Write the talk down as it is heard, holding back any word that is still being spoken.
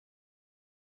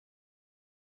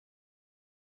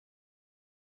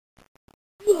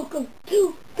Welcome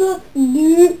to the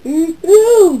news!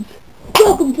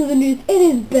 Welcome to the news. It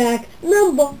is back,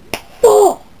 number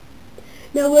 4!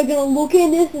 Now we're going to look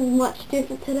in. This is much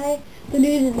different today. The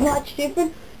news is much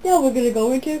different. Now we're going to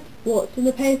go into what's in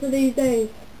the paper these days.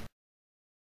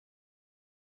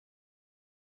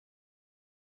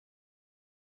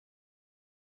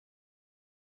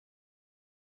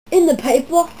 In the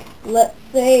paper, let's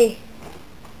see.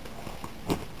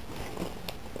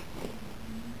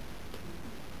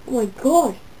 Oh my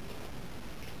god.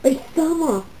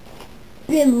 Osama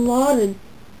bin Laden.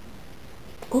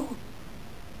 Oh.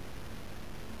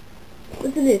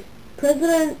 Listen to this.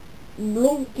 President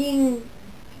Blinking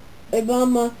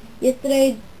Obama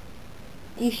yesterday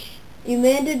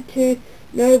demanded to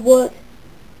know what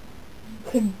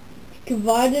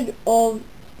provider of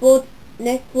sports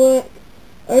network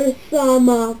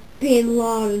Osama bin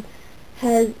Laden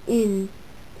has in.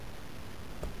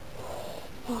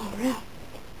 Oh, wow.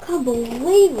 Can't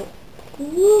believe it.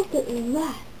 Look at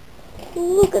that.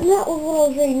 Look at that was what I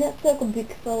was reading. That's so big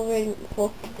because I was reading it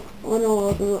before. I know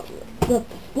I was the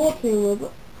sports channel,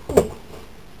 but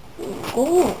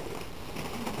oh,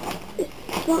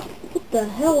 it's not, what the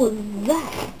hell is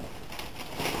that?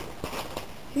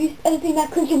 Have you ever seen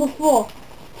that country before?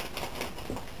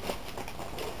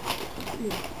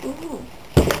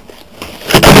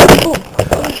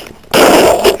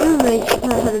 I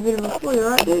had a bit of a flu,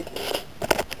 right, dude?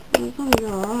 It's probably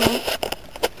alright.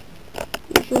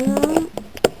 You sure you're alright?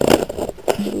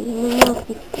 You must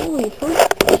be fully first.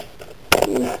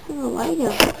 You have a light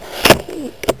out.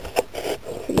 It's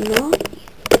pretty nasty.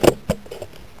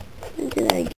 Let's do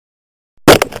that again.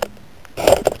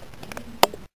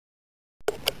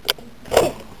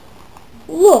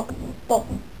 Look! Oh.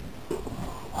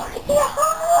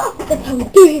 That's how we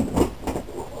do him!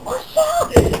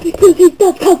 Because he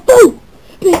does kung fu!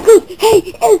 Because he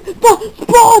is the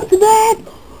sportsman!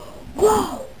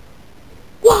 Whoa!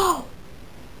 Whoa!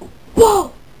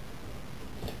 Whoa!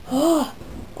 Ah,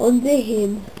 onto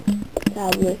him.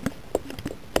 Tablet.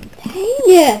 Dang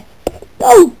it!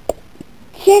 Oh!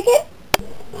 Check it!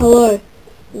 Hello.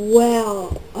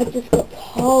 Wow. I just got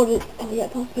told it. Oh, yeah,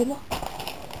 pass paper.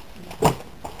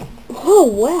 Oh,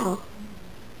 wow.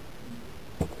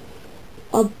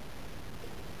 A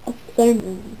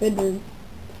same bedroom.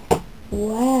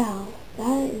 Wow.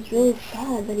 That is really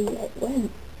sad that he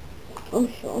went. I'm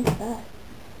sure I'm sad.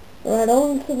 Right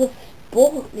on to the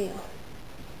sport now.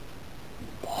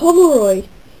 Pomeroy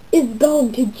is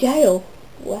going to jail.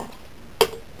 Wow.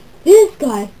 This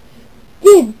guy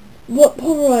did what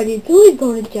Pomeroy did, so he's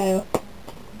going to jail.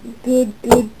 Good.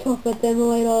 Talk about them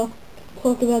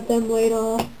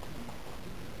later.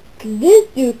 This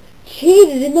dude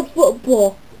cheated in the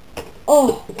football.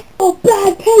 Oh,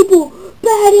 bad people.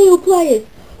 Bad eel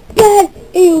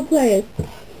players.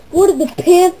 What did the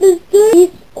Panthers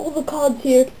do? All the cards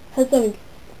here have something.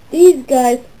 These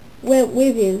guys went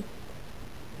with him.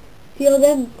 See all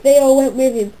them? They all went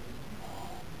with him.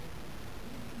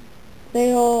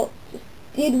 They all just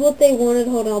did what they wanted.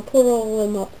 Hold on, I'll put all of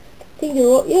them up. I think they're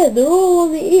all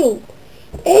on the eel.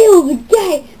 Eels are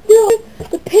gay.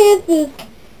 The Panthers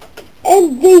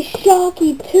and these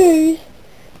Sharky twos,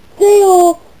 they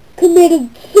all committed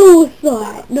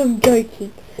suicide. No, I'm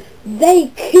joking. They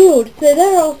killed, so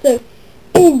they're also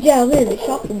in jail. Man, the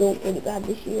Sharks are doing pretty bad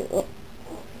this year. Oh.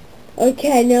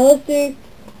 Okay, now let's do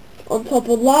on top of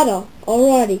the ladder.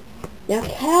 Alrighty. Now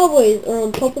Cowboys are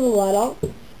on top of the ladder.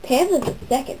 Panthers are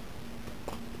second.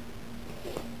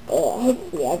 Oh,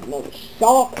 hopefully I have another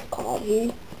Sharks card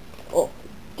here. Oh,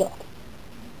 God.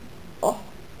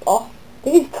 Oh.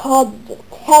 These cards are just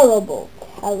terrible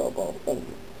things.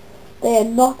 They are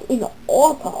not in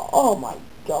order. Oh my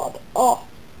God. Oh.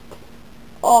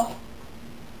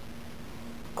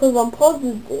 Because I'm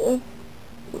positive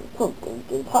something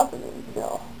is happening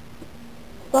here.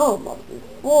 Someone must be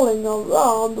fooling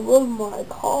around with my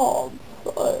cards.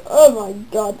 Oh my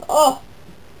God.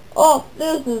 Oh,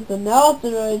 this is an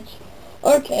outrage.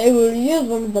 Okay, we'll use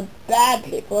one of the bad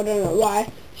people. I don't know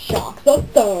why. Sharks are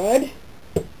third.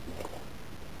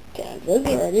 Kansas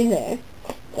already there.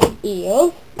 The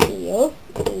Eels.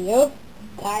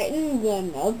 Titans are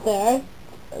not there.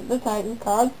 The Titans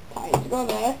cards. Titans go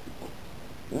there.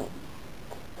 No.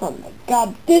 Oh my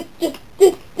God, this is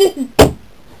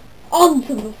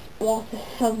onto the spot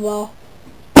as well.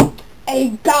 A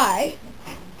guy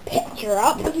picture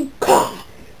up and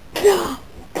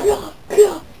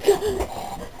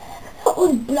that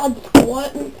was blood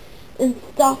squirting and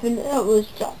stuff, and it was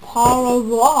just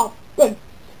horrible. Good.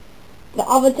 The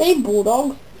other team,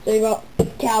 Bulldogs. So you got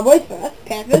Cowboys first,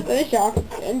 Panthers, then Sharks,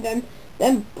 and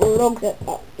then Bulldogs at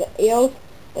the Eels.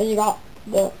 Then you got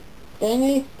The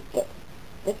thing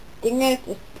is,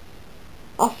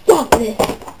 I'll stop this.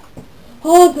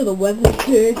 On to the weather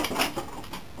too.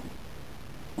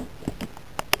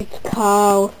 It's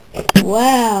cold.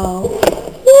 Wow.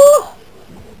 Woo.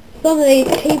 Some of these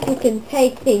people can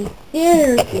take things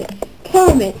seriously.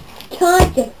 Kermit,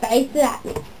 can't you face that?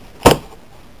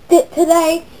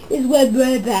 Today is when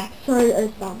we're back. Sorry,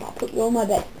 Osama, I'll put you on my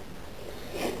bed.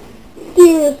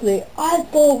 Seriously, I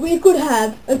thought we could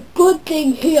have a good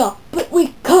thing here, but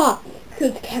we can't,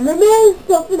 because the cameraman is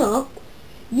stuffing up.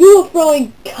 You are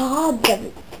throwing cards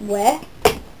everywhere.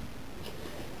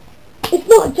 It's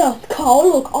not just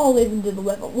cold. Look, I'll even do the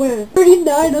weather. Where is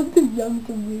 39? I'm too young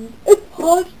to read. It's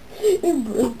hot in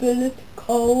Brisbane. It's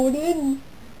cold in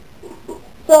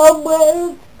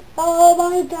somewhere. Oh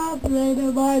my God,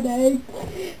 later my name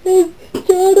is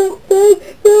Jonathan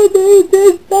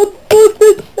Fernandez. That's what to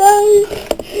say.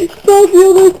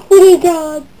 Fabulous pretty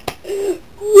God.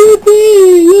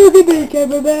 Yippee! Look at me,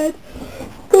 cameraman.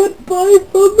 Goodbye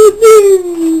from the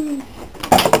news.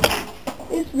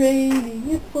 It's raining,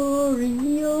 it's pouring,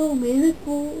 the old man is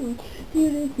pouring.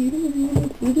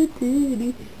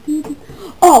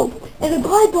 Oh, and a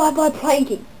bye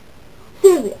planking.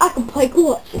 Seriously, I can play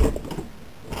clutch.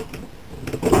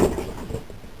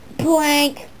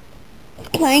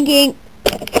 Planking.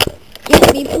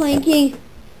 Get me planking.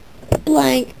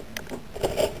 Blank.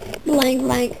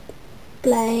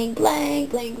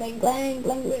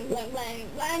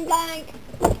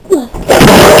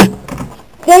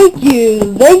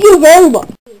 Thank you very much.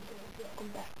 Welcome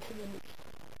back to the news.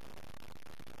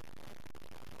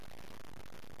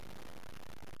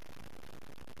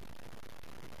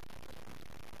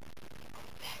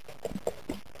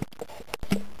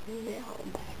 Now I'm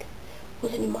back.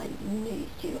 What's in my news,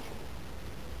 you know?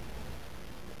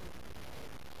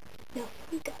 Now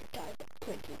some guy died of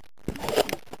plenty.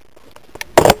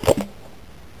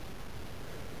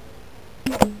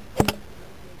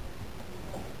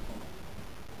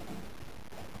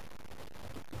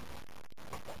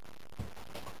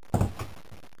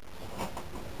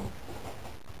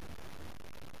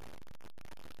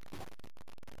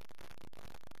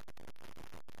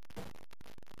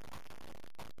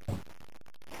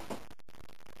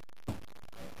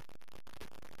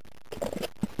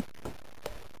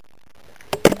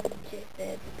 Just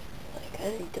said, like, I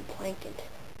need to plank it.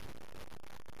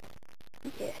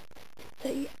 Yeah. So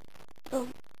yeah.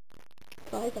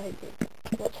 Guys, I did.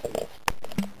 What's for this?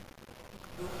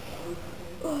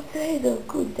 Oh, today's a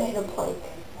good day to plank.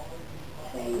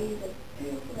 Today is a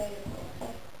beautiful day to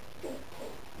plank.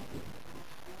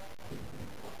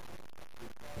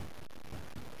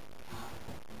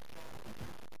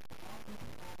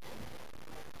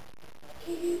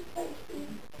 Can you thank me?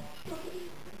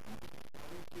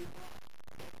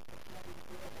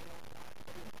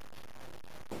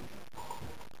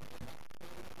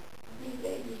 You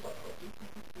babies are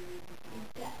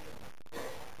dead.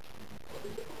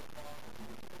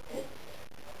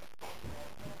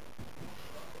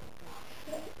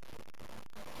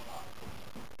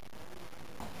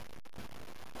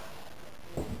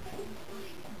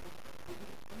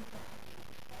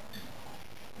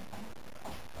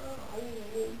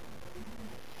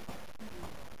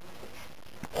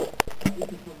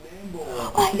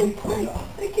 I can play.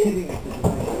 I can.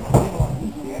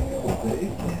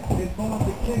 Then follow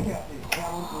to check out this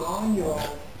talent 9-year-old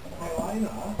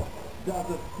Helena does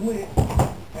a flip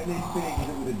and then finishes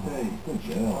it with a T. Good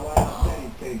job. That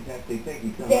is fantastic. Thank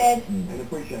you so much. Dad. And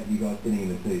appreciate you guys sitting in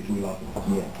the seats. We love it.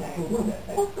 Yeah.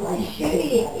 That's my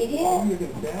shooting, idiot. You're going to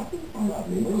 1,000? I love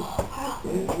it.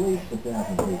 Yeah, at least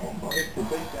 1,000 people. To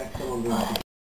beat back someone doing